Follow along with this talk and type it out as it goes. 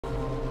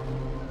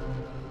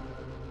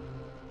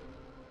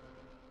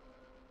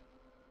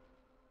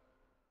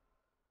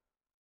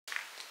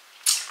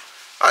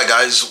Hi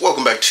guys,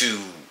 welcome back to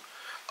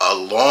a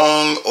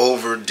long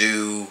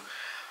overdue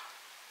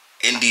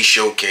indie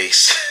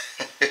showcase.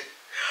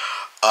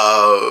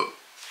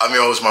 I'm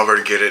your host,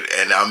 TheMtvernonkid,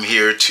 and I'm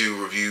here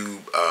to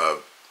review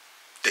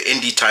the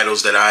indie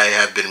titles that I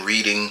have been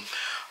reading.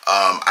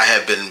 I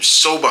have been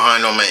so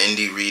behind on my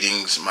indie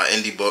readings, my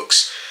indie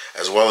books,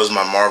 as well as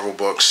my Marvel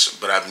books,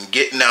 but I've been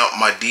getting out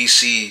my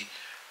DC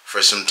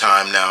for some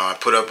time now. I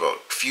put up a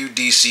few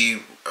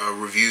DC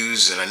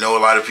reviews, and I know a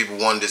lot of people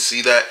wanted to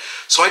see that,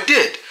 so I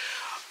did.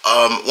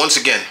 Once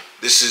again,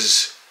 this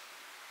is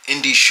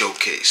Indie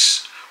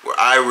Showcase, where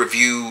I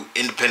review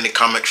independent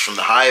comics from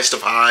the highest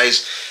of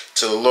highs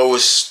to the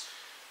lowest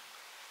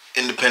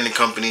independent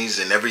companies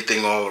and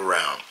everything all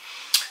around.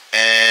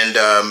 And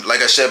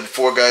like I said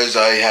before, guys,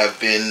 I have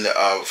been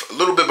a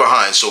little bit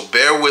behind, so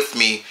bear with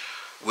me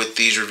with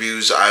these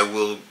reviews.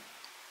 I'm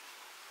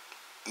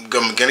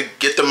gonna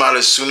get them out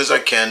as soon as I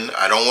can.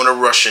 I don't want to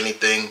rush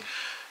anything,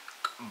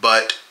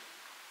 but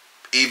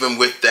even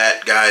with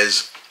that,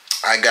 guys,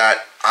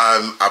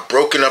 I've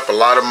broken up a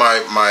lot of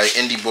my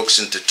indie books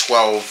into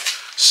 12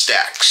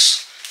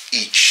 stacks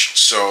each.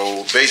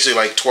 So basically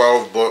like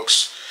 12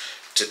 books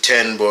to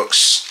 10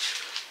 books.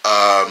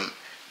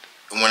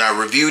 When I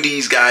review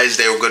these, guys,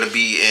 they were going to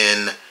be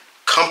in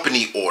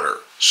company order.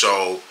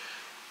 So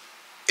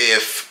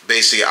if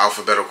basically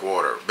alphabetical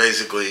order,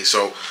 basically.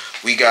 So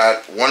we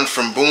got one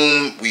from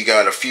Boom, we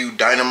got a few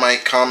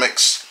Dynamite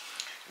comics,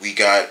 we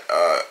got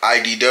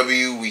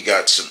IDW, we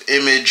got some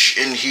Image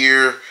in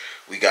here,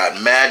 we got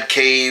Mad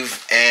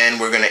Cave, and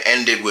we're gonna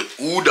end it with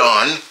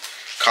UDON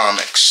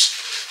comics.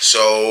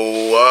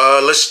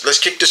 So let's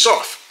kick this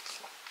off.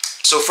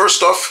 So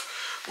first off,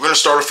 we're gonna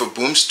start off with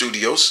Boom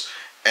Studios,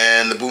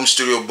 and the Boom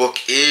Studio book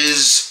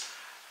is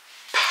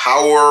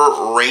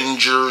Power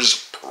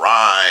Rangers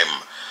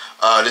Prime.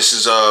 This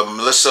is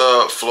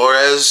Melissa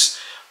Flores,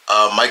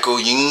 Michael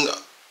Ying,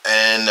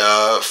 and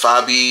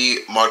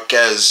Fabi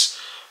Marquez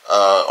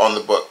on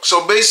the book.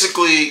 So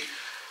basically,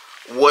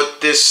 what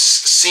this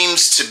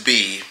seems to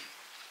be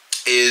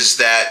is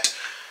that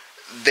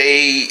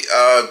they,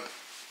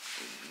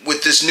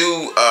 with this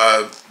new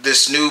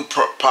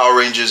Power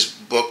Rangers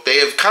book, they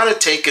have kind of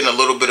taken a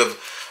little bit of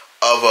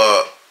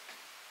a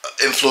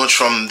influence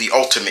from the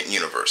Ultimate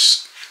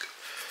Universe.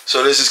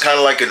 So this is kind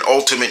of like an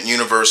Ultimate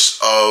Universe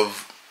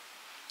of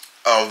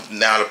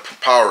now the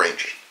Power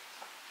Ranger.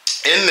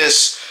 In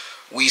this,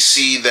 we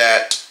see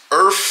that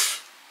Earth,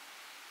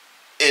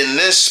 in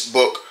this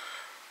book,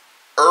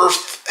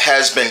 Earth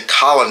has been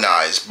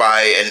colonized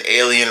by an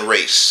alien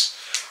race.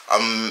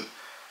 I'm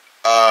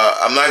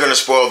not going to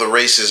spoil the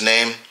race's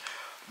name,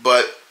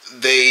 but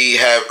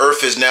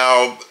Earth is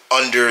now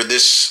under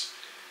this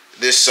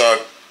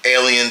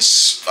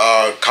aliens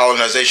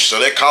colonization. So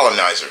they're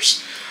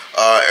colonizers,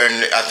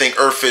 and I think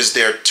Earth is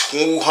their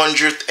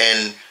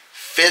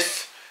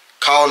 205th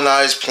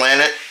colonized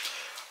planet.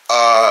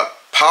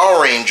 Power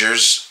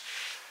Rangers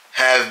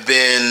have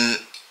been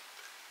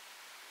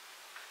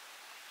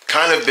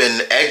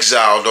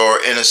exiled, or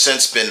in a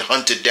sense been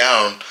hunted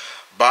down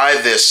by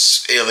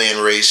this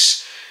alien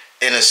race,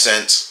 in a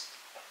sense.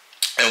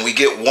 And we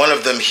get one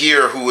of them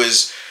here who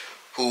is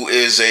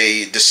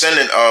a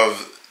descendant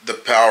of the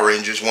Power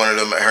Rangers. One of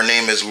them, her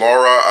name is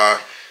Laura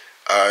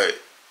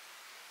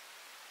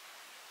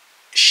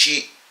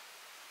Shibo,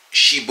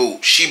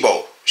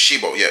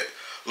 yeah,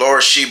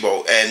 Laura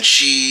Shibo, and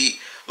she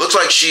looks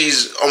like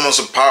she's almost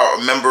a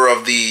member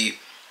of the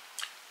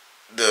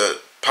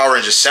Power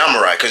Ranger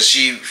Samurai, because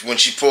when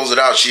she pulls it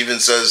out, she even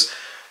says,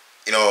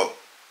 you know,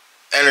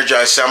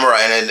 energized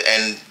samurai,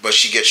 but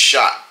she gets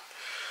shot.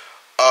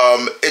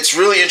 It's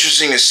really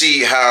interesting to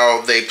see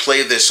how they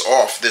play this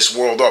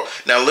world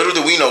off. Now, little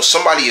do we know,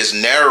 somebody is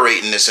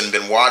narrating this and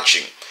been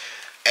watching,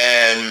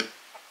 and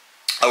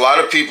a lot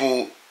of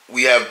people,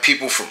 we have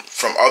people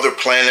from other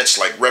planets,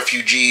 like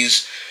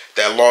refugees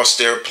that lost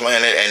their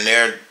planet, and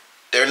they're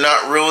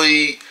not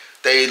really,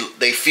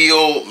 they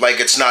feel like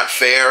it's not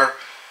fair,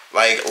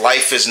 like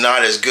life is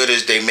not as good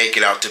as they make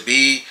it out to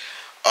be,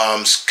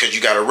 because you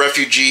got a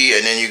refugee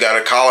and then you got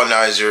a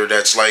colonizer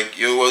that's like,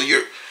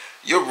 your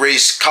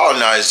race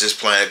colonized this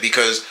planet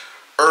because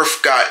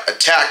Earth got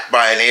attacked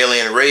by an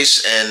alien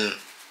race, and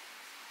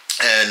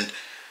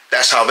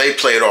that's how they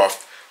played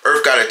off.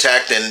 Earth got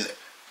attacked, and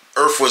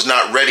Earth was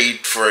not ready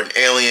for an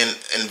alien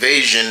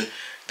invasion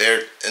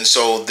there, and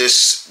so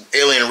this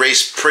alien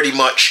race pretty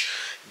much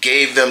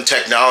gave them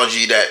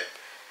technology that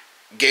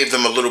gave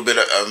them a little bit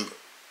of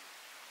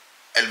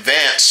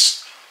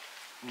advance,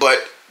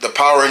 but the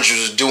Power Rangers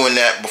was doing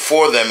that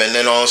before them, and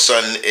then all of a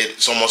sudden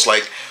it's almost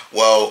like,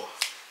 well,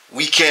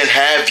 we can't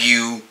have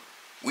you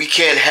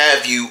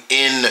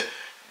in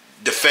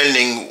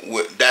defending,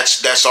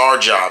 that's our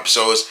job.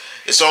 So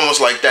it's almost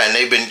like that, and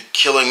they've been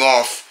killing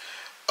off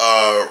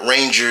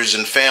Rangers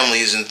and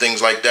families and things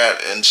like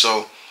that, and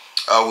so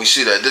we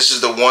see that. This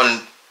is the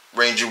one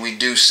Ranger we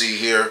do see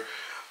here.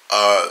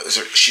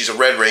 She's a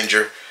Red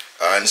Ranger,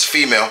 and it's a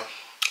female,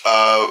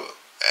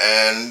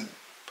 and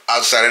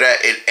outside of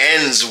that, it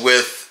ends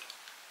with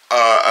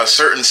a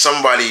certain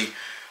somebody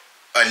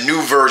a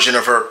new version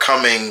of her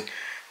coming,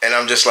 and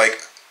I'm just like,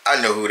 I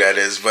know who that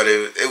is, but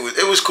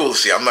it was cool to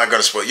see. I'm not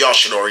gonna spoil. Y'all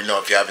should already know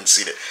if you haven't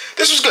seen it.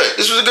 This was good.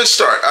 This was a good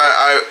start.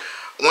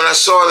 When I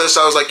saw this,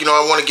 I was like,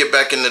 I want to get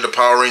back into the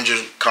Power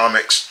Rangers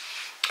comics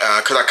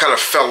because I kind of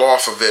fell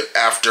off of it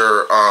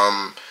after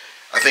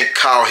I think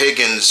Kyle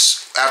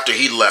Higgins, after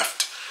he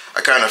left,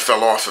 I kind of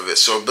fell off of it.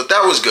 So, but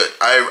that was good.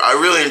 I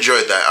really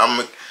enjoyed that.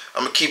 I'm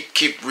gonna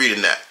keep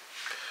reading that.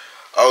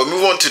 We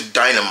move on to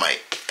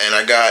Dynamite, and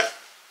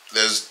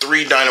there's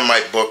 3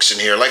 Dynamite books in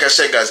here. Like I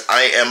said, guys,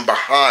 I am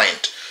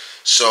behind.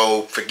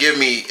 So forgive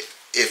me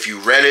if you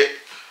read it.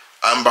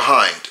 I'm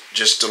behind,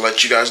 just to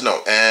let you guys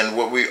know. And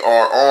what we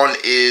are on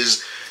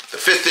is the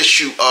 5th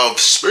issue of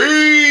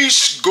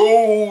Space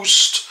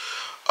Ghost.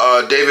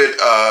 David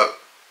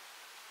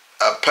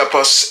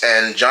Pepos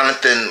and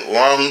Jonathan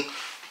Lau.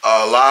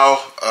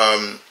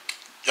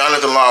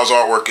 Jonathan Lau's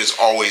artwork is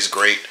always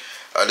great.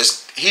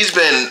 He's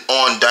been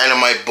on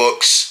Dynamite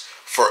books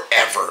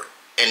forever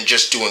and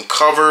just doing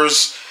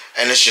covers,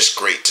 and it's just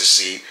great to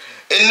see.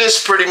 In this,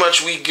 pretty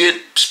much, we get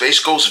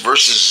Space Ghost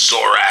versus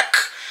Zorak.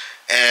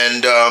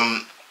 And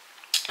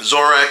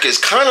Zorak is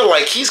kind of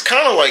like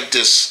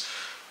this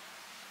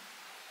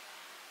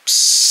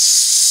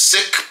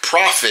sick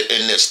prophet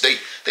in this. They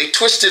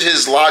twisted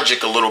his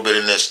logic a little bit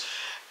in this.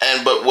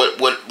 But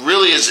what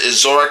really is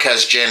Zorak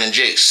has Jan and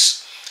Jace.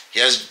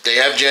 They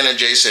have Jan and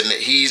Jace, and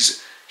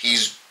he's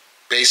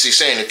basically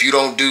saying, if you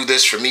don't do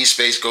this for me,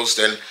 Space Ghost,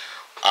 then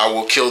I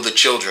will kill the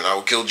children. I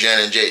will kill Jan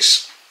and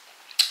Jace.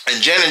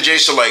 And Jan and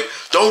Jace are like,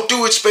 don't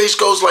do it, Space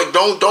Ghost. Like,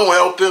 don't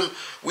help him.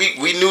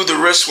 We knew the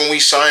risk when we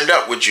signed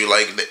up with you.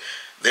 Like,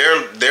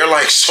 they're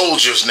like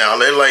soldiers now.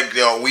 They're like,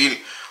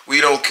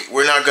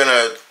 we're not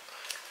gonna.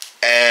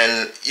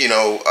 And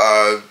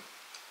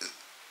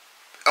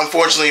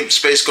unfortunately,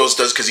 Space Ghost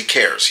does because he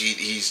cares.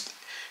 He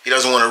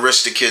doesn't want to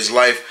risk the kid's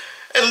life.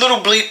 And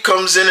Little Bleep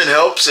comes in and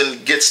helps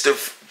and gets the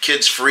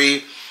kids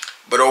free.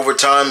 But over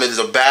time, there's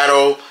a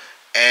battle,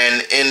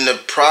 and in the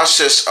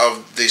process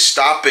of the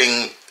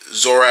stopping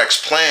Zorak's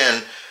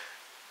plan,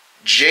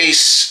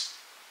 Jace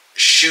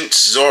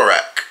shoots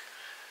Zorak,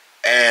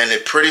 and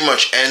it pretty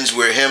much ends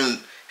with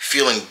him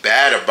feeling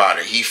bad about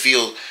it.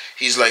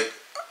 He's like,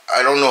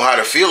 I don't know how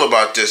to feel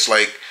about this.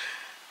 Like,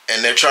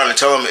 and they're trying to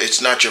tell him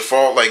it's not your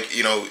fault. Like,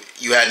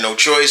 you had no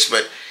choice,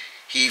 but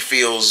he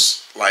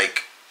feels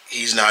like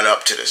he's not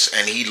up to this,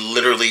 and he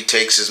literally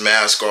takes his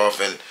mask off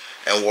and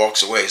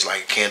walks away. He's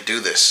like, I can't do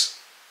this,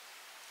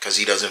 because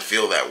he doesn't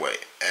feel that way.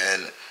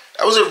 And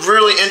that was a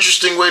really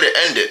interesting way to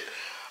end it.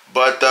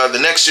 But the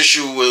next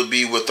issue will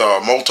be with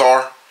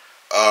Moltar,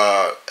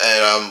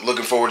 and I'm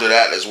looking forward to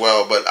that as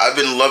well. But I've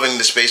been loving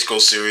the Space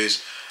Ghost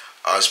series.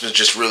 It's been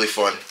just really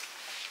fun.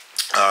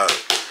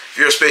 If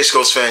you're a Space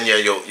Ghost fan, yeah,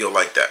 you'll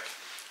like that.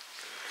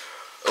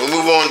 We'll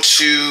move on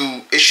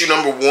to issue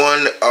number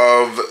 1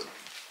 of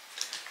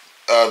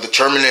the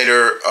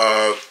Terminator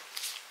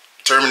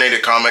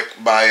comic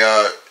by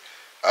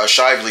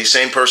Shively,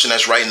 same person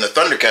that's writing the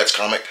Thundercats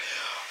comic.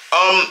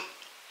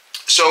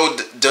 So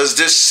does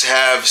this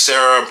have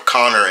Sarah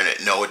Connor in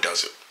it? No, it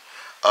doesn't.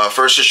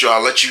 First issue,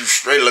 I'll let you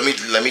straight.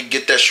 Let me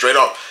get that straight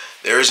off.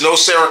 There is no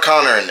Sarah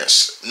Connor in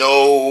this.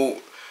 No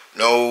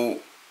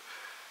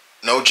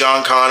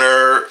John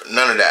Connor.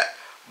 None of that.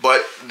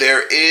 But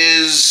there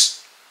is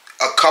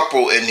a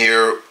couple in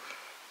here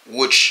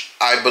which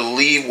I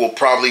believe were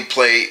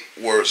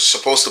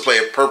supposed to play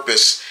a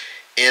purpose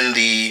in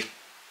the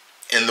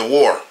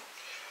war.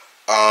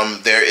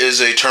 There is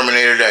a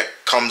Terminator that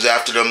comes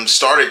after them,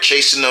 started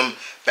chasing them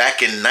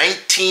back in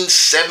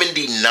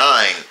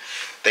 1979.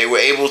 They were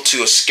able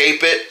to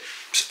escape it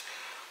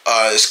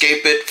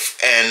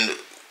and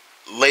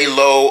lay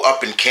low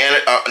up in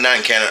Canada, not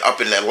in Canada,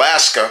 up in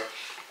Alaska.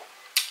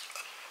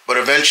 But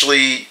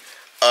eventually,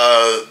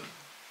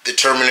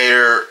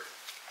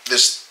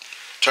 this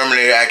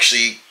Terminator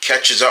actually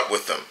catches up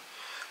with them.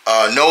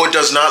 No, it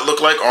does not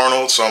look like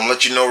Arnold, so I'm gonna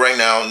let you know right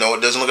now. No,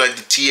 it doesn't look like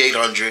the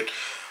T-800.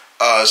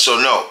 So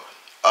no,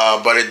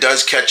 but it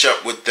does catch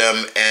up with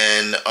them,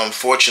 and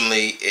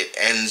unfortunately, it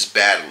ends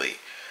badly.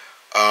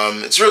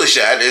 It's really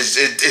sad.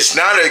 It's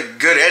not a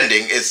good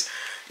ending. It's,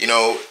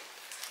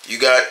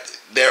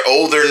 they're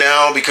older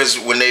now, because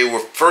when they were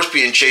first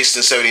being chased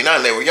in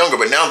 '79, they were younger,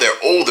 but now they're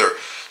older.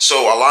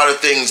 So a lot of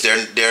things,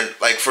 they're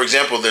like, for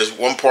example, there's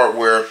one part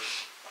where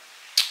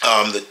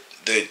the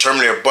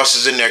Terminator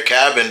busts in their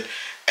cabin,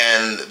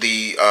 and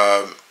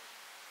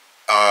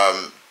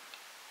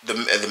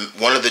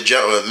one of the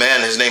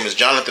man, his name is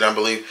Jonathan, I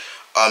believe.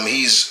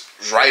 He's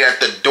right at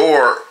the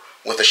door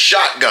with a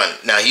shotgun.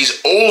 Now he's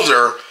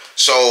older,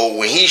 so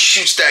when he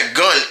shoots that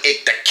gun,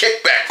 the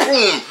kickback,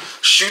 boom,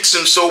 shoots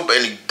him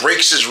and he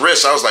breaks his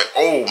wrist. I was like,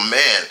 oh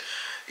man,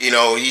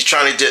 he's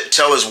trying to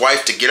tell his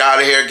wife to get out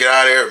of here,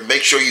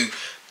 make sure you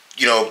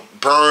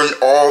burn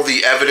all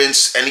the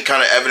evidence, any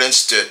kind of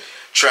evidence to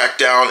track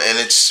down. And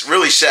it's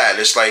really sad.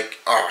 It's like,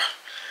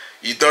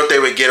 you thought they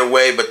would get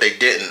away, but they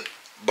didn't.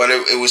 But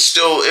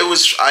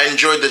I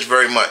enjoyed this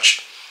very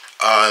much,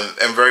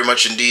 and very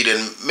much indeed,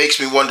 and makes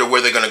me wonder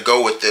where they're going to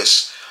go with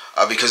this,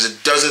 because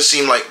it doesn't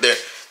seem like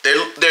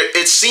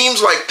It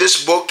seems like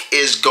this book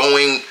is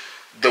going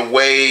the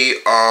way,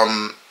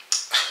 I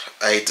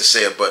hate to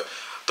say it, but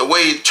the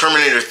way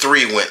Terminator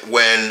 3 went,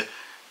 when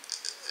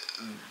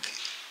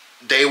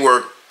they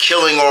were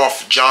killing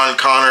off John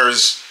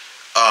Connor's,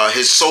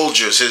 his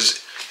soldiers,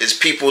 his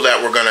people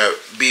that were gonna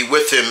be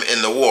with him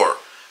in the war,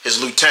 his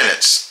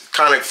lieutenants.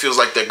 Kind of feels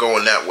like they're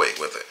going that way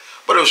with it,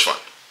 but it was fun.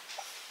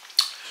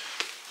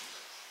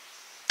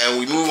 And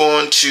we move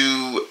on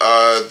to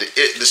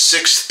the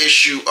 6th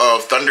issue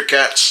of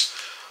Thundercats.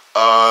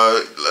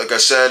 Like I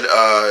said,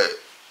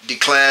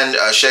 Declan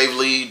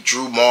Shavely,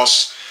 Drew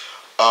Moss.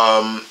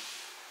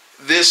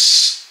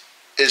 This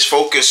is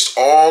focused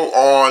all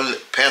on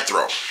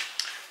Panthro.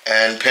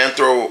 And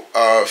Panthro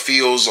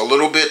feels a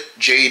little bit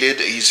jaded.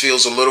 He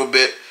feels a little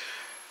bit,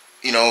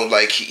 you know,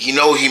 like he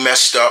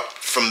messed up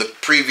from the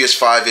previous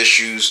 5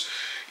 issues,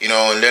 you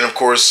know, and then of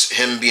course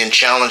him being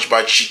challenged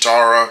by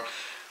Chitara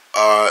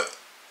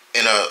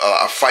in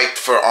a fight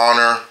for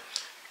honor,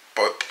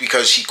 but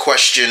because he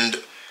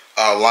questioned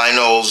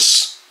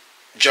Lionel's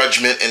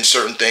judgment in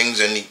certain things,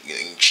 and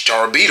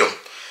Chitara beat him.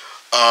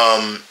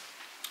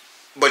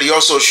 But he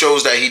also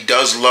shows that he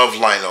does love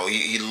Lionel.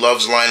 He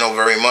loves Lionel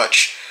very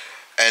much.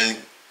 And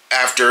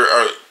after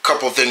a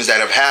couple things that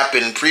have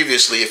happened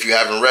previously, if you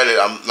haven't read it,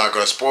 I'm not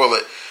going to spoil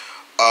it,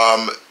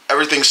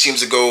 everything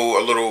seems to go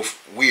a little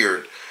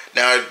weird.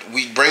 Now,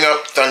 we bring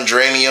up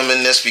Thundranium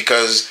in this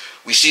because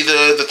we see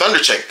the Thunder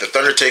Tank. The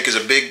Thunder Tank is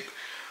big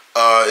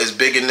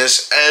in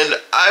this, and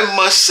I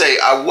must say,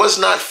 I was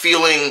not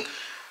feeling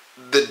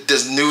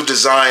this new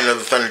design of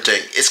the Thunder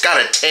Tank. It's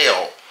got a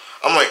tail.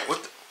 I'm like,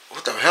 what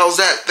the hell's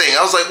that thing?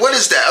 I was like, what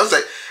is that? I was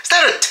like, is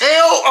that a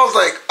tail? I was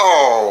like,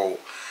 oh.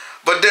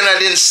 But then I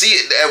didn't see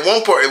it. At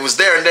one point it was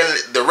there, and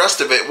then the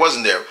rest of it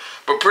wasn't there.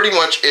 But pretty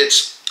much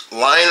it's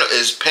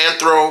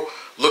Panthro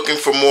looking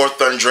for more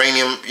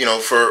Thundranium, you know,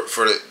 for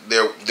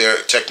their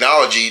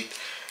technology,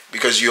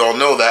 because you all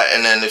know that,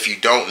 and then if you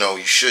don't know,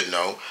 you should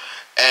know.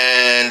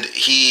 And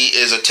he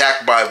is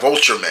attacked by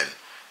Vulturemen.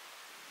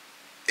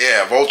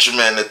 Yeah,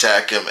 Vulturemen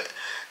attack him,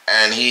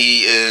 and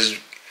he is.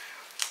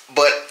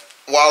 But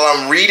while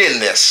I'm reading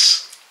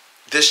this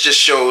just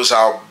shows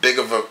how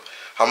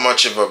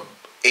much of a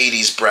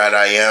 80s brat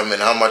I am,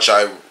 and how much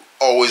I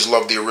always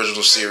loved the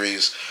original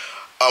series.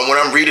 When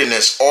I'm reading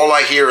this, all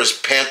I hear is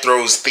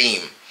Panthro's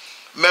theme.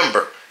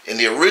 Remember, in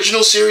the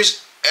original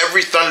series,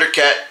 every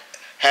Thundercat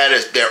had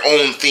their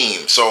own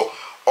theme. So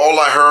all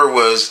I heard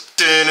was,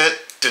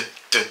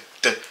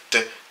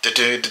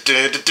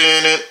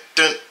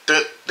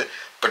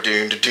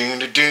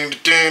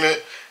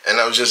 and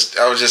I was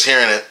just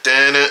hearing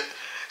it.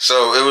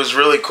 So it was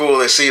really cool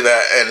to see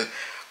that. And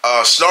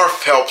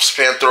Snarf helps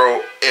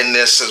Panthro in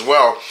this as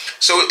well.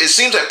 So it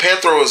seems that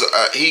Panthro is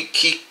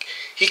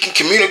he can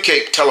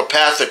communicate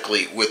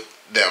telepathically with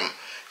them.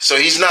 So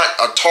he's not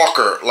a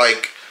talker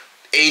like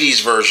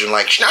 80s version,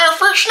 like Snarf,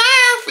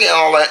 you know,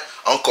 all that.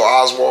 Uncle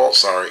Oswald,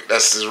 sorry,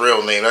 that's his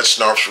real name. That's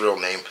Snarf's real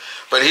name.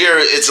 But here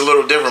it's a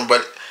little different.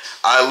 But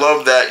I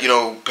love that, you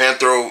know,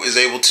 Panthro is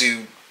able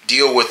to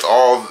deal with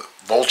all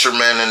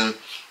Vulturemen and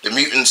the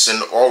mutants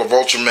and all the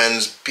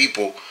Vulturemen's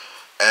people.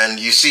 And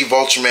you see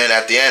Vultureman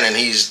at the end, and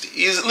he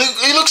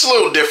looks a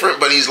little different,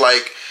 but he's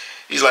like,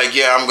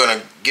 yeah, I'm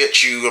gonna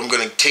get you. I'm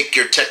gonna take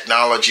your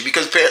technology,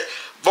 because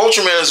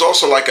Vultureman is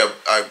also like a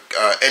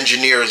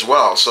engineer as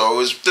well. So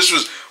this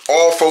was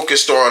all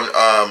focused on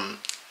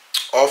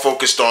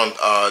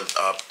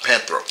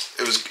Panthro.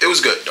 It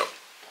was good though,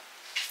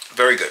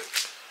 very good.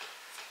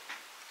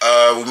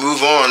 We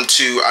move on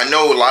to, I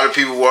know a lot of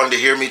people wanted to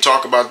hear me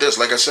talk about this.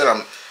 Like I said,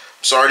 I'm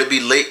sorry to be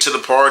late to the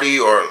party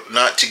or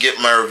not to get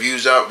my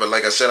reviews out, but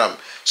like I said, I'm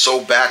so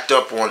backed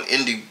up on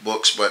indie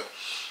books. But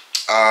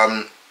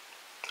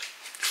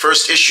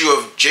first issue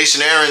of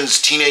Jason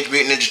Aaron's Teenage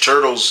Mutant Ninja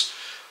Turtles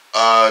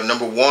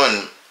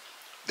 #1.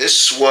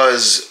 This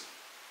was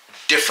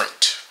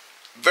different,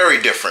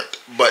 very different,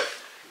 but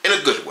in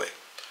a good way.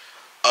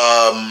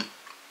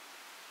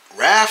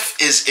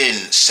 Raph is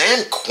in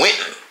San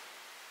Quentin.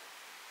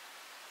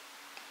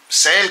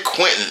 San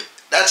Quentin,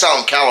 that's out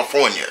in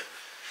California.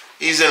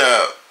 He's in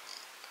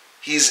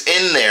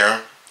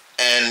there,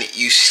 and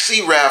you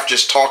see Raph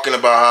just talking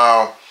about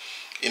how,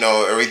 you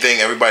know,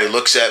 everybody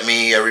looks at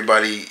me,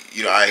 everybody,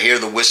 you know, I hear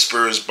the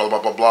whispers, blah,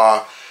 blah, blah,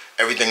 blah,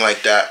 everything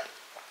like that.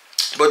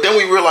 But then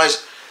we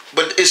realize,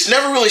 but it's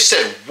never really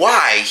said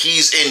why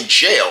he's in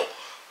jail,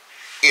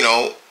 you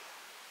know,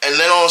 and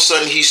then all of a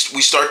sudden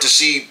we start to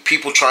see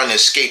people trying to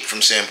escape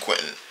from San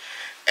Quentin,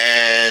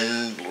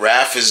 and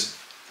Raph is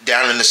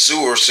down in the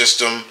sewer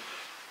system,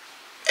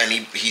 and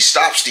he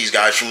stops these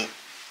guys from,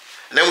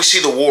 and then we see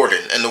the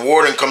warden, and the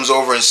warden comes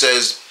over and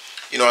says,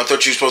 you know, I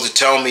thought you were supposed to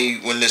tell me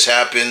when this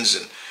happens,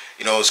 and,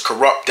 you know, it's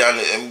corrupt down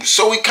there. And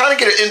so we kind of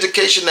get an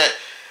indication that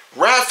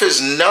Raph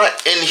is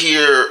not in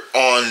here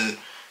on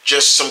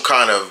just some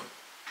kind of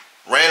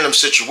random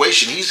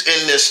situation. He's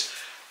in this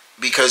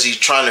because he's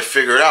trying to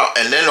figure it out.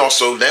 And then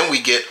also, then we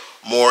get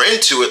more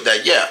into it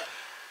that, yeah,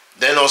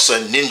 then also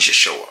ninjas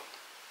show up.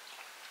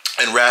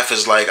 And Raph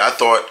is like, I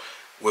thought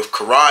with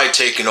Karai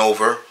taking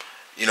over,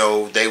 you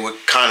know, they would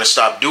kind of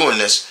stop doing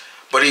this.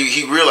 But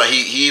he realized,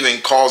 he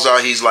even calls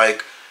out, he's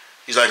like,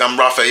 I'm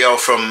Raphael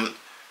from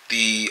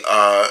the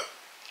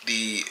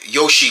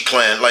Yoshi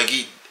clan. Like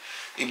he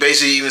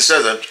basically even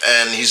says that,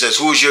 and he says,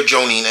 who is your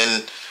Jonin?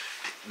 And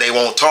they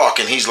won't talk,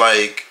 and he's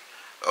like,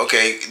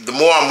 okay, the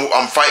more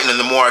I'm fighting and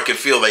the more I can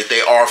feel like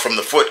they are from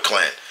the Foot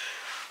clan.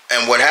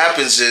 And what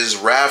happens is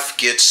Raph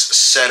gets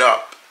set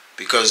up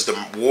because the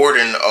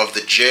warden of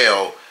the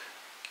jail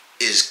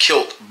is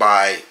killed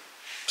by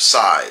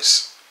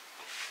Size.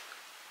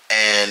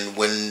 And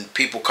when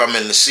people come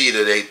in to see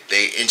that,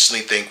 they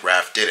instantly think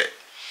Raph did it.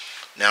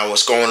 Now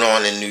what's going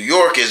on in New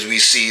York is we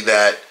see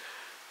that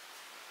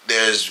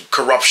there's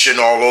corruption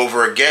all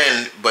over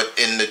again, but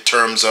in the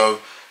terms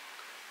of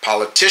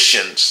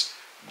politicians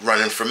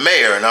running for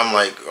mayor. And I'm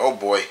like, oh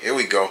boy, here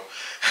we go.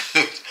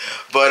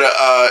 But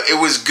it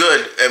was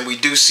good, and we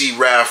do see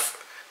Raph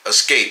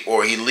escape,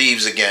 or he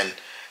leaves again,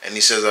 and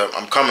he says,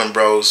 I'm coming,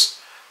 bros,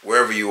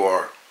 wherever you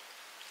are.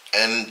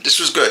 And this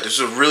was good. This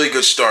was a really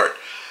good start.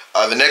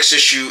 The next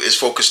issue is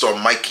focused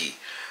on Mikey.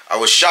 I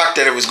was shocked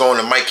that it was going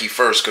to Mikey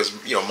first, because,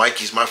 you know,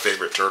 Mikey's my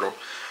favorite turtle.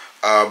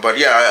 But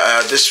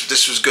yeah,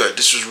 this was good.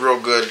 This was real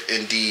good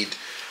indeed.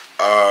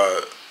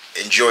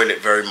 Enjoyed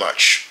it very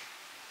much.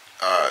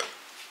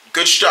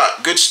 Good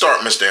start,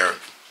 Mr. Aaron.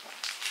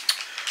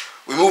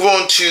 We move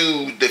on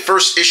to the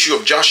first issue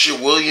of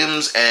Joshua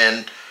Williams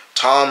and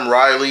Tom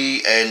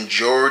Riley and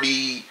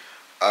Jordi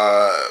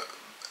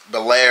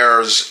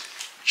Belair's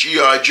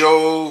G.I.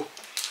 Joe.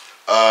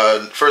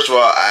 First of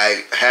all,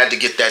 I had to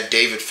get that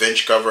David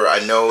Finch cover. I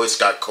know it's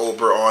got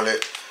Cobra on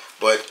it,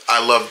 but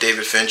I love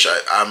David Finch.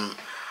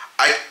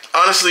 I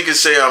honestly could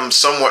say I'm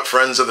somewhat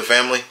friends of the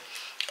family,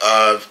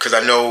 because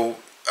I know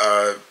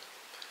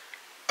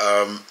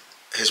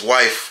his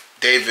wife,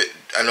 David.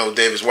 I know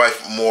David's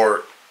wife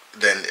more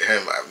than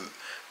him.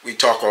 We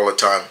talk all the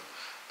time,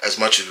 as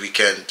much as we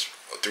can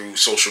through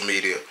social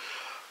media.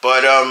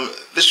 But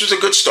this was a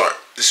good start.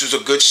 This was a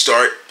good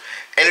start,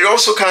 and it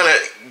also kind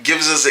of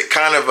gives us a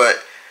kind of a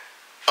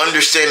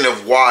understanding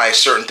of why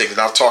certain things, and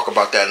I'll talk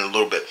about that in a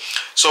little bit.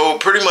 So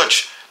pretty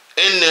much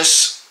in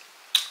this,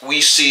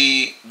 we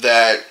see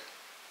that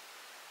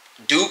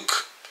Duke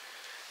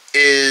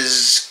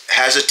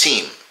has a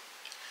team.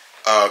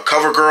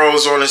 CoverGirl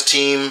is on his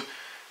team.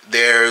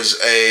 There's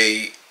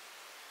a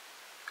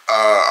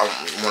I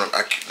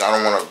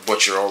don't want to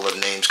butcher all the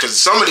names, because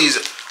some of these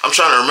I'm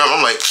trying to remember.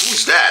 I'm like,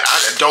 who's that?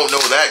 I don't know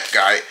that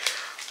guy.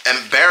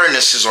 And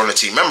Baroness is on the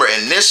team. Remember,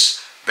 in this,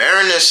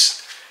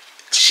 Baroness,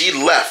 she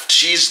left.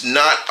 She's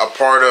not a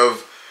part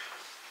of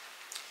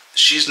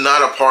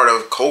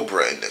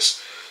Cobra in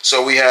this.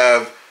 So we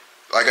have,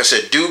 like I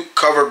said, Duke,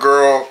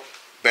 CoverGirl,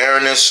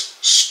 Baroness,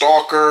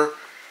 Stalker,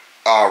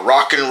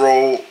 Rock and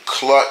Roll,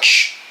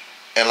 Clutch,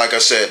 and like I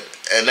said,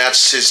 and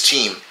that's his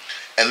team.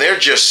 And they're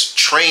just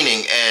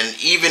training, and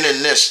even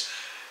in this,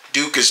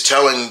 Duke is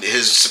telling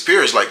his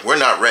superiors, like, we're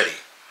not ready.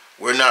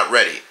 We're not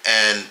ready.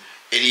 And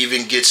it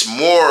even gets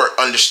more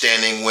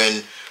understanding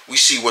when we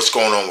see what's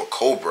going on with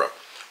Cobra.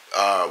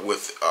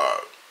 With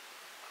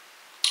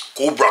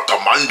Cobra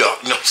Commander.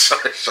 No,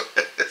 sorry.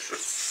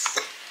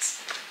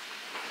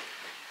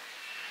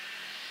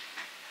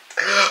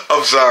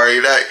 I'm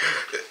sorry.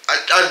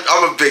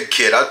 I'm a big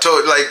kid. I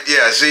told, like,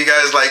 yeah, see,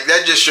 guys, like,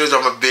 that just shows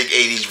I'm a big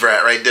 80s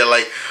brat right there.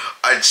 Like,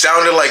 I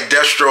sounded like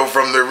Destro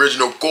from the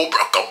original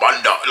Cobra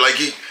Commander. Like,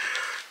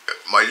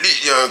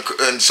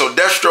 and so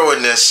Destro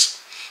in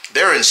this,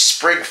 they're in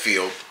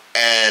Springfield,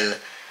 and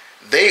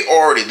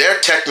their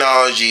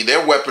technology,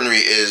 their weaponry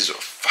is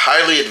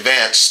highly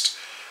advanced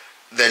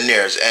than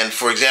theirs. And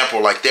for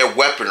example, like, their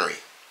weaponry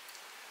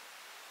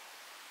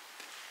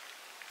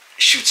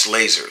shoots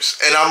lasers.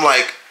 And I'm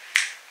like,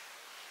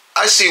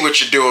 I see what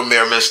you're doing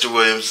there, Mr.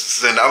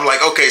 Williams. And I'm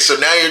like, okay, so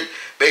now you're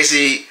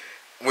basically,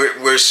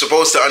 we're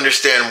supposed to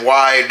understand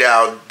why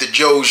now the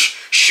Joes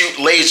shoot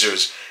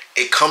lasers.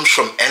 It comes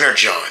from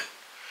Energon.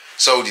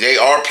 So they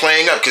are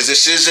playing up, because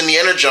this is in the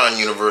Energon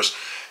universe,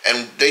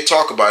 and they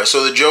talk about it.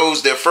 So the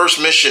Joes, their first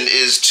mission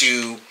is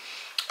to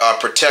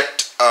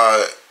protect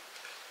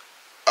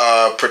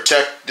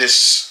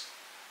this.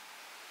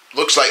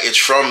 Looks like it's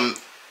from,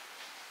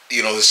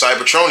 you know, the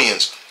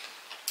Cybertronians,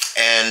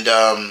 and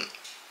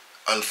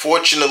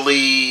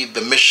unfortunately,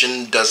 the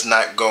mission does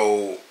not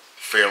go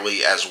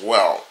fairly as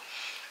well.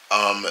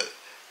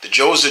 The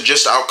Joes are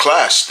just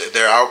outclassed.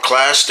 They're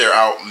outclassed. They're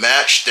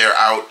outmatched. They're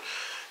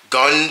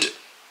outgunned.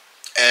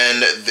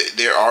 And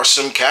there are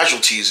some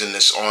casualties in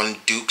this on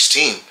Duke's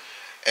team.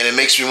 And it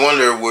makes me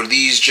wonder, were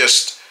these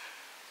just,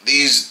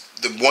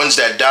 the ones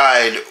that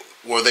died,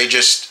 were they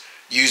just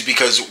used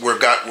because we're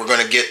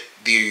going to get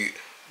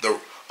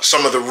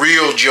some of the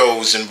real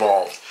Joes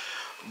involved?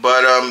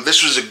 But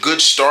this was a good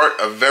start,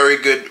 a very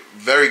good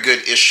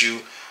issue.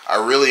 I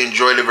really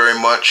enjoyed it very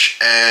much,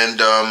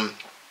 and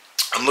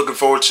I'm looking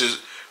forward to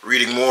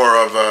reading more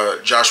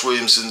of Josh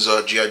Williamson's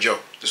G.I. Joe.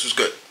 This was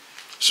good.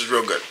 This was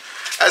real good.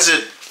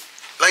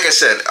 Like I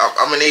said,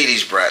 I'm an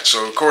 80s brat,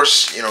 so of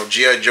course, you know,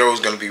 G.I. Joe is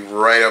going to be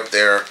right up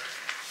there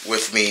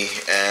with me,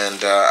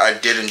 and I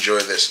did enjoy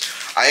this.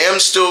 I am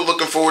still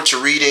looking forward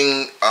to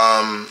reading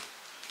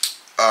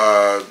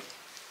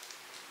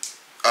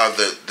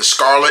the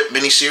Scarlet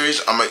miniseries.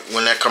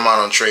 When that come out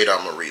on trade,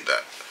 I'm gonna read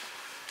that.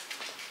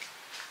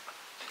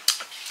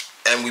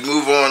 And we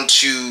move on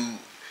to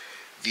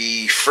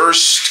the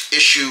first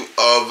issue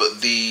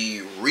of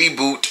the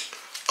reboot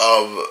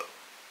of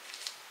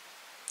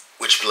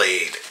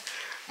Witchblade.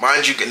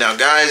 Mind you, now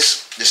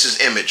guys, this is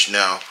Image.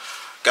 Now,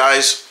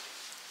 guys,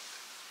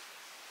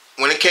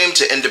 when it came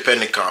to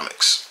independent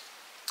comics,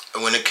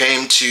 when it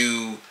came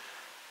to,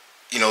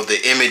 you know, the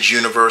Image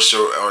universe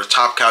or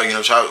Top Cow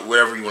universe,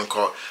 whatever you want to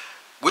call it,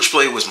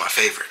 Witchblade was my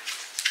favorite.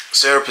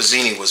 Sarah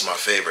Pazzini was my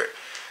favorite.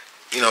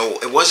 You know,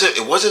 it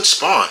wasn't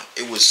Spawn.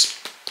 It was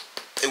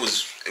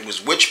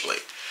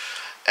Witchblade.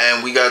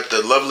 And we got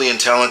the lovely and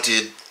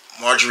talented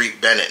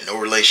Marguerite Bennett, no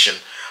relation,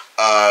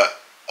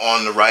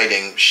 on the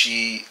writing.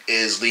 She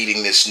is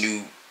leading this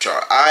new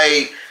chart.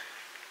 I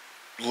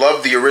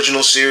love the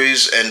original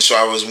series, and so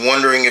I was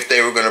wondering if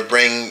they were going to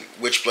bring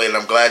Witchblade, and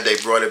I'm glad they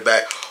brought it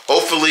back.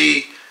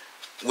 Hopefully,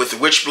 with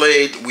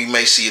Witchblade, we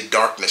may see a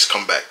darkness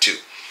come back too.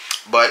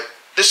 But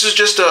this is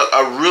just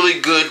a really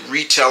good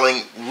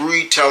retooling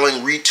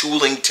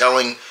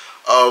telling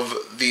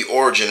of the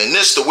origin. In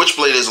this, the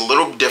Witchblade is a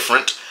little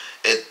different.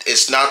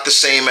 It's not the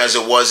same as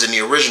it was in the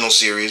original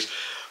series,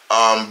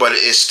 but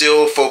it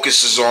still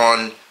focuses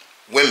on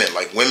women.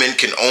 Like women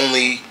can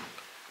only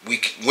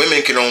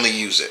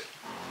use it,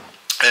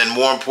 and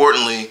more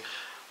importantly,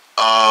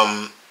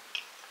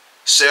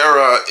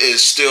 Sarah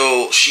is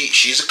still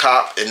she's a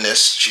cop in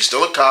this. She's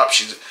still a cop.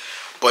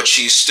 But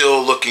she's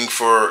still looking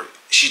for.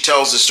 She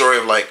tells the story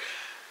of, like,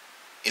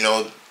 you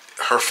know,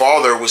 her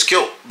father was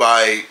killed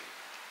by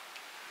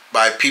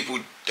people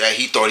that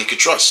he thought he could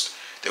trust.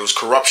 There was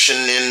corruption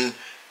in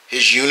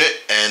his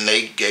unit, and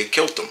they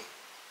killed him.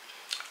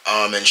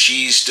 And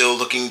she's still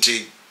looking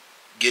to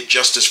get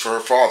justice for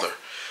her father.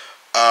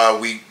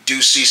 We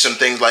do see some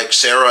things like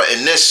Sarah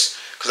in this,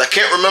 because I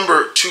can't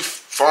remember too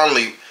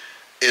fondly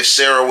if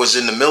Sarah was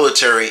in the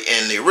military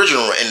in the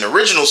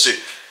original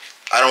series.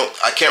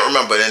 I can't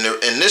remember. But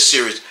in this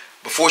series,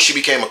 before she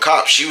became a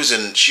cop, she was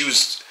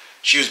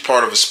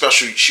part of a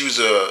special. She was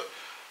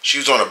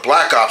on a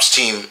Black Ops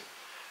team.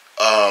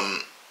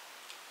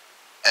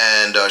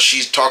 And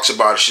she talks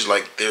about it. She's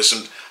like,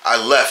 I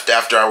left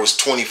after I was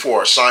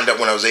 24. I signed up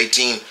when I was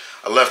 18.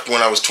 I left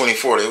when I was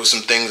 24. There was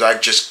some things I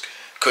just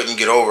couldn't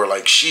get over.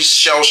 Like, she's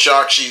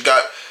shell-shocked. She's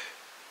got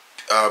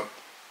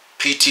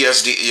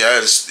PTSD.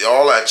 Yeah,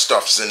 all that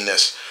stuff's in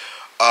this.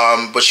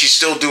 But she's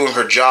still doing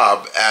her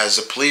job as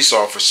a police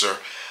officer.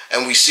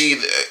 And we see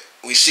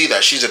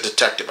that. She's a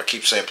detective. I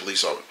keep saying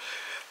police officer.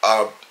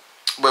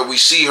 But we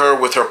see her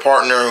with her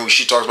partner, who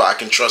she talks about, I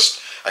can trust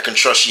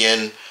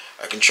Yin.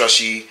 I can trust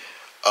Yi.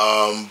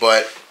 And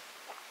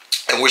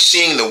we're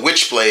seeing the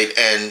Witchblade,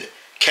 and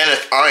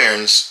Kenneth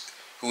Irons,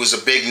 who is a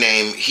big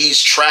name,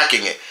 he's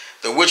tracking it.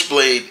 The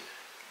Witchblade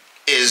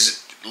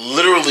is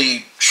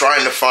literally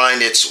trying to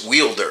find its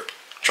wielder,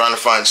 trying to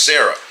find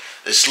Sarah.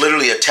 It's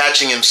literally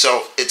attaching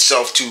itself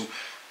to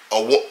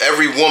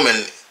every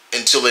woman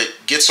until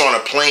it gets on a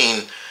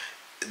plane.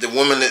 This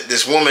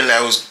woman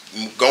that was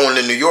going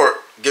to New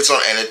York gets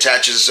on and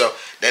attaches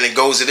itself. Then it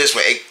goes to this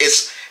way.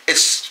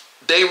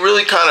 They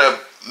really kind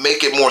of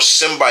make it more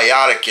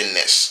symbiotic in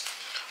this,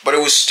 but it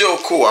was still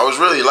cool. I was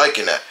really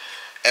liking that.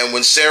 And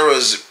when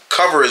Sarah's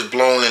cover is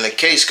blown in the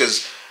case,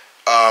 because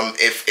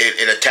if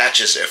it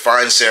attaches, it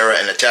finds Sarah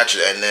and attaches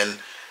it, and then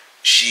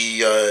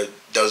she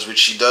does what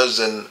she does.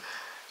 And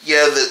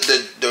yeah,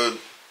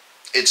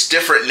 it's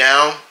different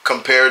now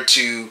compared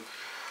to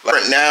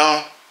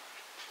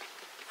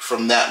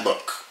from that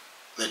look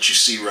that you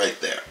see right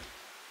there,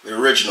 the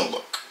original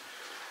look.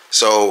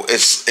 So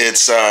it's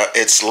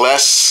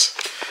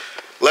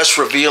less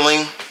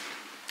revealing,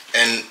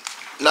 and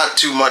not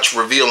too much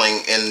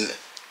revealing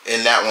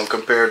in that one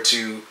compared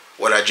to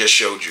what I just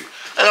showed you.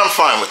 And I'm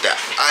fine with that.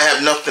 I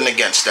have nothing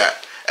against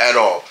that at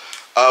all.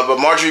 But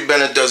Marguerite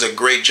Bennett does a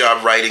great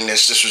job writing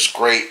this. This was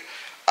great.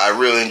 I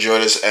really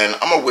enjoyed this, and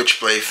I'm a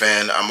Witchblade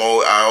fan.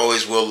 I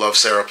always will love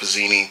Sarah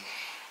Pazzini,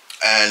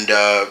 and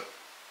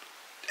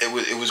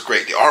it was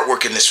great. The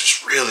artwork in this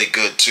was really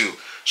good too.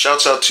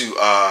 Shouts out to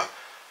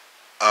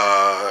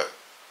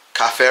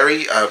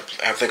Kaferi. I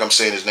think I'm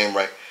saying his name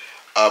right.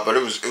 But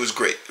it was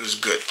great. It was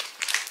good.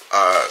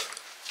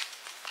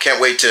 Can't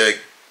wait to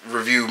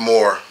review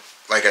more.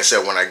 Like I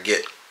said,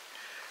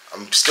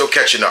 I'm still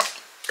catching up,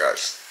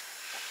 guys.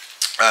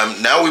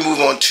 Now we move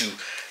on to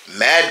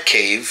Mad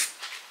Cave,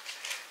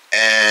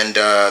 and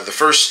the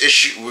first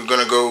issue. We're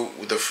gonna go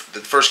with the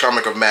first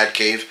comic of Mad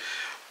Cave.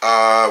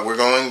 We're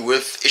going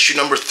with issue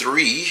number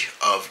 3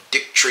 of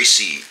Dick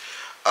Tracy.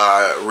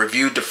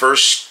 Reviewed the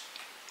first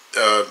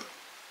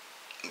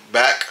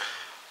back.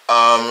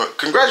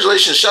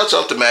 Congratulations, shouts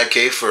out to Mad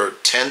Cave for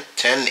 10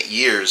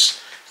 years,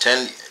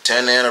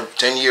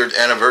 10-year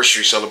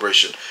anniversary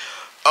celebration.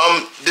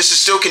 This is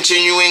still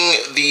continuing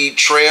the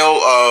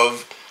trail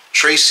of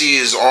Tracy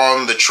is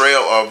on the trail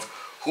of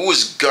who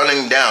is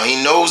gunning down.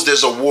 He knows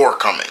there's a war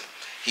coming.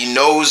 He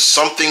knows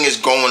something is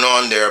going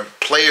on. There are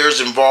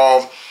players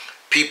involved,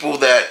 people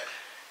that,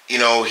 you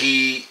know,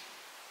 he's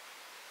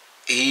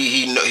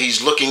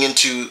looking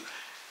into.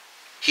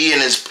 He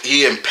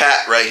and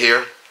Pat right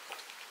here,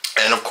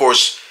 and of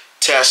course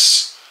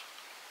Tess.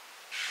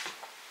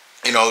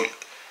 You know,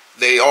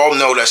 they all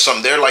know that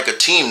something. They're like a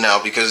team now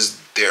because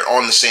they're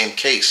on the same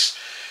case.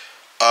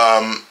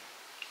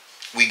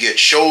 We get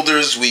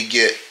Shoulders. We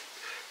get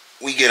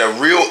a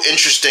real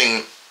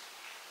interesting.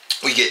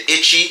 We get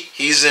Itchy.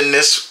 He's in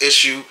this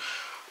issue.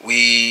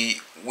 We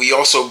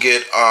also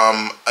get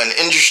an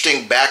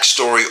interesting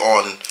backstory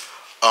on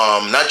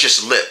not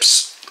just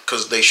Lips,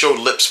 because they showed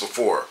Lips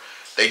before.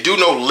 They do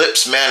know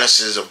Lips Manus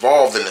is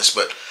involved in this,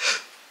 but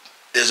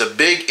there's a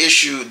big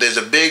issue. There's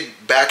a big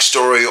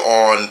backstory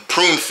on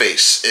Prune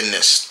Face in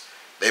this.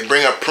 They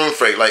bring up Prune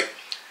Face, like,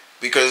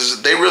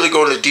 because they really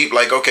go into deep,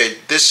 like, okay,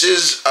 this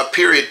is a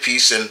period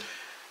piece, and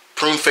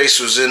Prune Face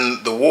was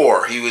in the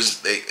war.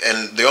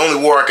 And the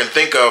only war I can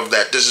think of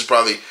that this is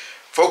probably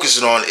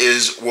focusing on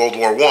is World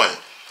War I.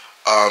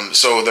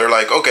 So they're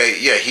like, okay,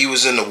 yeah, he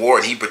was in the war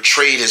and he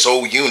betrayed his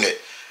whole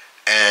unit,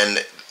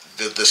 and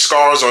the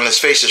scars on his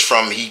face is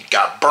from he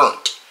got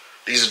burnt.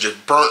 These are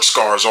just burnt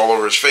scars all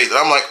over his face. And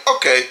I'm like,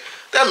 okay,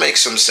 that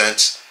makes some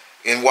sense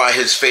in why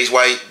his face,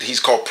 why he's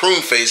called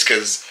Prune Face,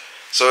 because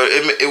so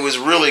it was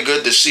really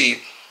good to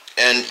see.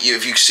 And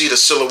if you see the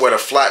silhouette of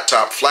Flat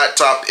Top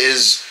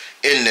is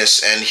in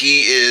this, and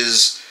he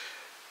is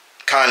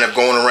kind of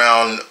going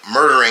around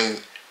murdering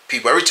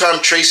people. Every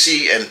time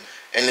Tracy and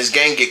his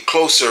gang get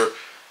closer,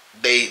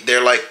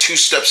 they're like 2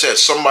 steps ahead.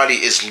 Somebody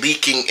is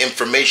leaking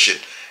information,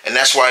 and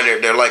that's why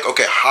they're like,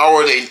 okay,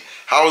 how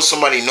is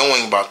somebody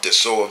knowing about this?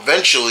 So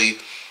eventually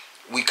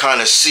we kind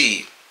of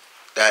see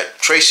that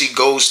Tracy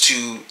goes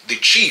to the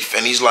chief,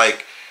 and he's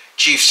like,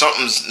 Chief,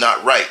 something's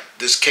not right.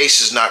 This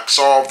case is not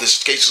solved.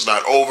 This case is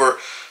not over.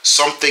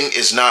 Something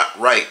is not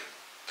right.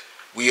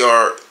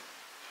 There's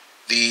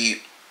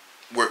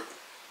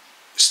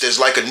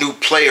like a new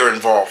player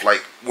involved.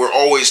 Like, we're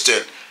always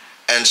dead.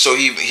 And so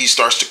he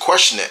starts to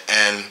question it,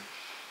 and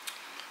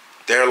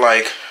they're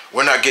like,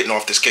 we're not getting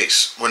off this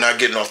case. We're not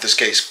getting off this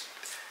case.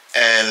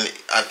 And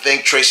I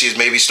think Tracy is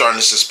maybe starting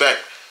to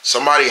suspect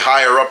somebody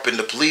higher up in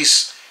the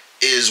police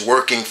is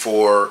working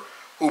for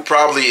who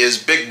probably is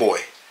Big Boy,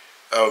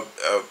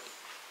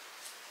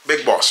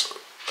 Big Boss.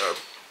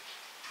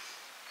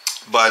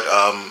 But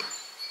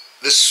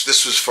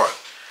this was fun.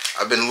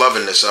 I've been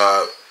loving this.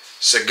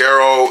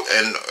 Seguro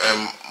and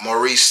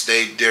Maurice,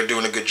 they're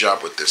doing a good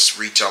job with this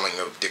retelling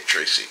of Dick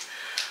Tracy.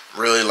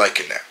 I'm really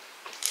liking that.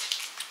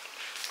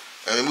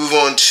 And we move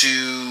on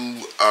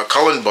to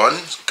Cullen Bunn,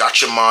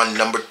 Gatchman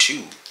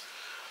 #2.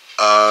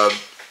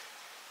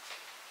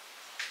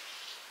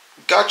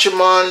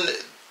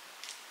 Gatchman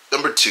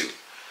 #2.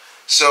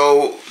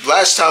 So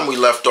last time we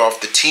left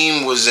off, the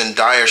team was in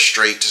dire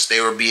straits.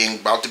 They were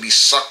about to be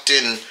sucked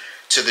in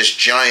to this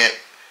giant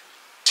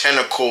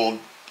tentacled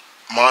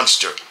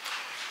monster,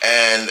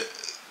 and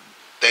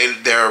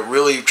they're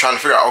really trying to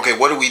figure out, okay,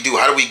 what do we do?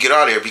 How do we get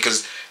out of here?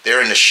 Because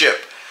they're in the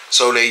ship.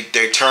 So they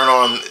turn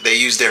on, they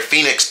use their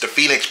the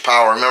Phoenix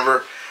power,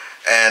 remember?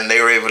 And they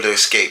were able to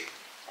escape.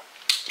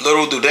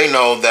 Little do they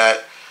know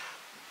that,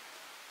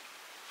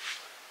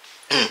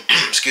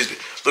 excuse me,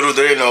 little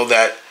do they know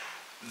that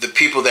the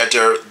people that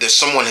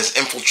someone has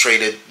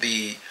infiltrated,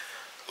 the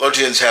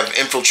Luthians have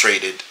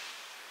infiltrated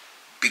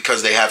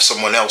because they have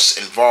someone else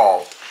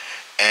involved.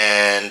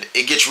 And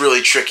it gets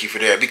really tricky for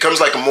there. It becomes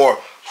like a more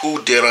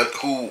who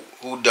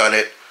done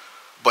it,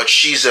 but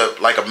she's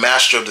like a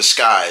master of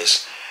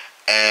disguise.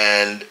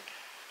 And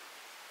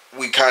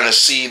we kind of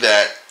see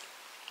that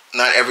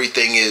not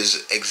everything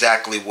is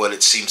exactly what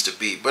it seems to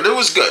be, but it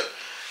was good.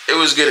 It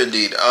was good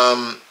indeed.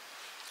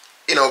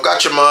 You know,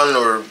 Gatchaman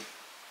or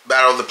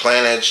Battle of the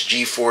Planets,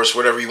 G-Force,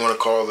 whatever you want to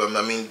call them.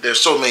 I mean, there's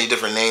so many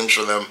different names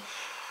for them,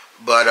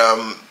 but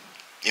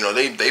you know,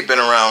 they've been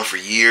around for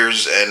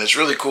years, and it's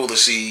really cool to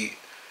see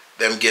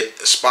them get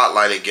a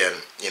spotlight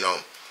again. You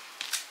know,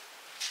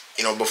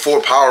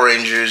 before Power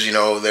Rangers, you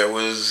know, there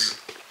was,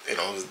 you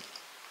know,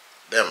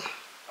 them.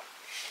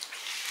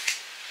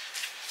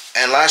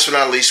 And last but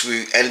not least,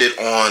 we ended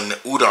on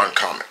UDON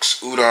comics.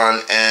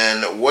 UDON,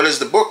 and what is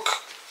the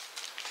book?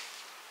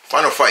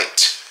 Final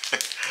Fight.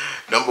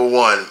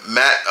 #1.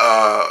 Matt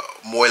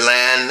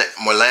Moylan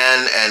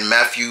and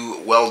Matthew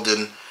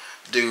Weldon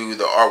do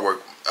the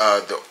artwork.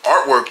 The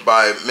artwork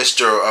by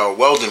Mr.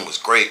 Weldon was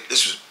great.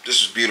 This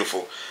was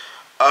beautiful.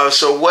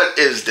 So what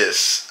is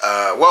this?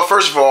 Well,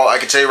 first of all, I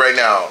can tell you right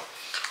now,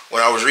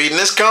 when I was reading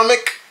this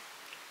comic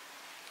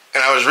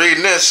and I was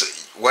reading this,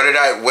 what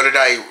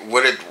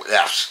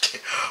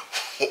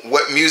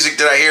music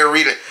did I hear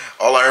reading?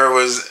 All I heard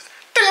was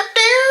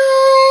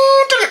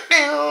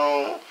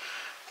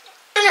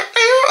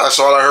that's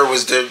all I heard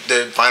was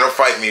the Final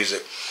Fight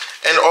music.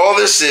 And all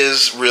this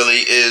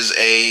really is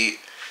a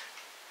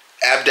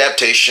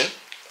adaptation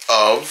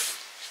of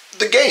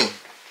the game.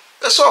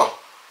 That's all.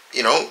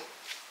 You know,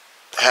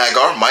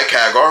 Mike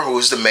Hagar, who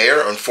is the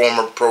mayor and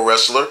former pro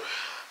wrestler,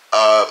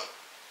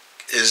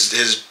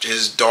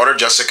 his daughter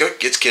Jessica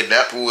gets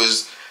kidnapped, who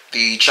is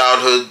the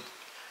childhood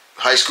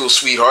high school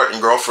sweetheart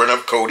and girlfriend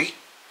of Cody,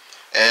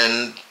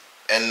 and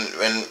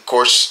of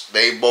course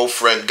they both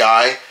friend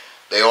Guy.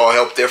 They all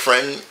help their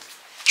friend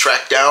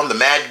track down the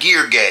Mad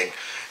Gear Gang,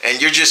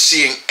 and you're just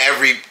seeing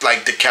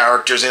the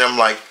characters, and I'm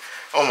like,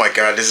 oh my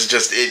god, this is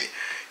just it.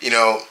 You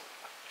know,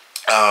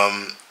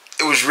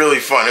 it was really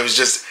fun. It was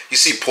just, you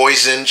see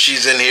Poison,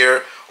 she's in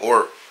here,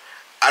 or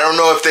I don't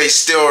know if they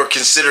still are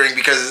considering,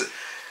 because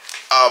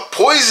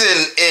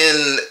Poison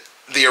in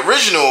the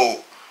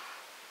original,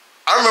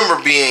 I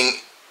remember being,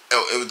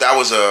 that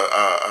was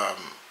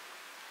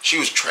she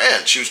was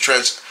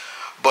trans,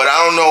 but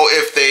I don't know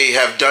if they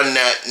have done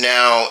that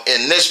now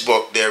in this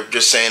book. They're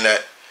just saying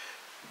that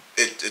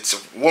it's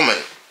a woman.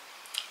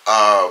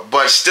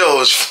 But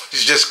still, it's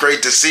just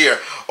great to see her.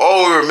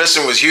 All we were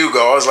missing was Hugo.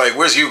 I was like,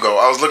 where's Hugo?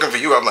 I was looking for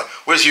Hugo. I'm like,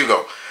 where's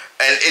Hugo?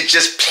 And it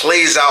just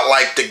plays out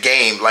like the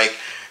game. Like,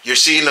 you're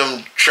seeing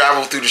them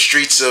travel through the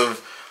streets of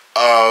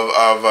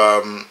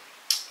why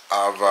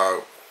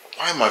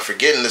am I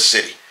forgetting the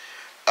city?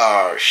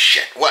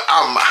 Shit. What?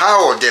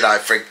 How did I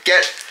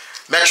forget?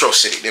 Metro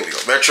City. There we go.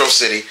 Metro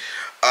City.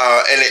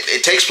 And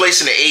it takes place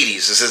in the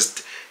 80s. It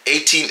says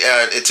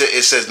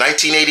it says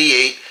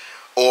 1988.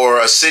 Or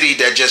a city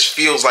that just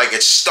feels like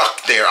it's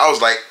stuck there. I was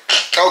like,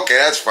 okay,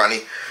 that's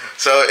funny.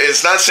 So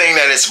it's not saying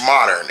that it's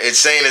modern. It's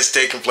saying it's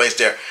taking place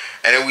there.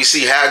 And then we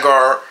see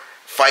Hagar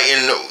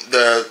fighting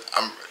the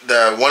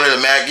one of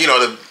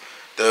the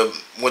the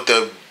with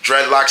the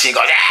dreadlocks. He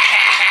goes,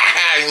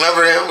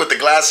 remember him with the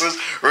glasses?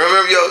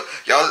 Remember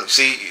y'all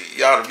see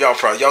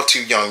y'all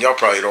too young. Y'all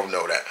probably don't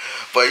know that.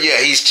 But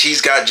yeah,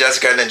 he's got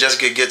Jessica, and then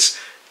Jessica gets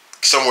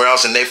somewhere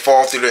else, and they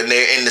fall through and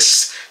they're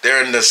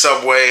in the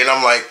subway, and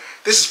I'm like,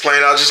 this is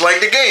playing out just like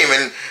the game.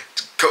 And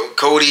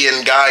Cody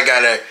and Guy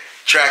gotta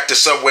track the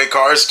subway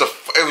cars.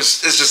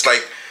 It's just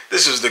like,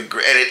 this is and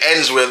it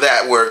ends with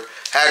that, where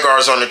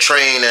Hagar's on the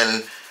train,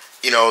 and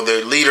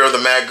the leader of the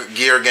Mad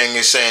Gear Gang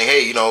is saying,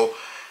 hey,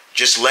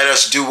 just let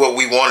us do what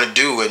we want to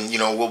do, and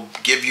we'll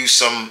give you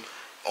some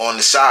on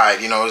the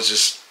side. It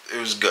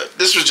was good.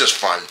 This was just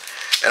fun,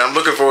 and I'm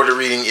looking forward to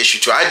reading issue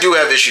 2. I do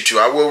have issue 2.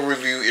 I will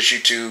review issue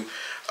 2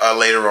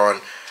 later on.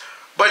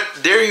 But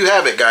there you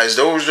have it, guys.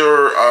 Those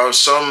are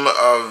some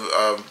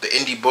of the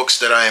indie books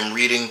that I am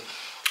reading.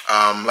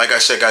 Like I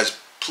said, guys,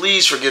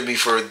 please forgive me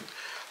for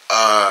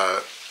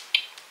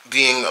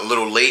being a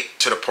little late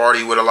to the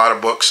party with a lot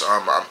of books.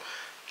 I'm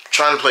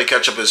trying to play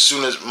catch up as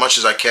much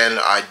as I can.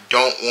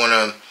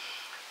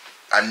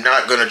 I'm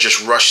not gonna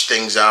just rush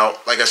things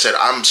out. Like I said,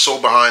 I'm so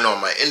behind on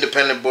my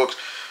independent books.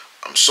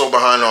 I'm so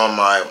behind on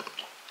my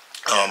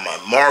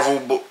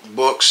Marvel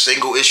books,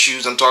 single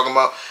issues I'm talking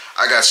about.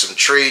 I got some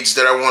trades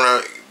that I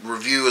want to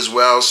review as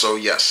well, so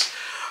yes.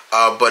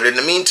 But in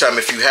the meantime,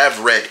 if you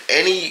have read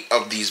any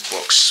of these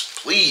books,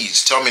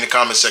 please tell me in the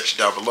comment section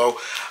down below.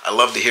 I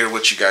love to hear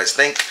what you guys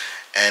think,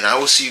 and I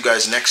will see you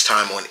guys next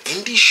time on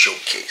Indie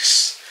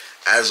Showcase.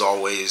 As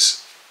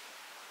always,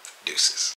 deuces.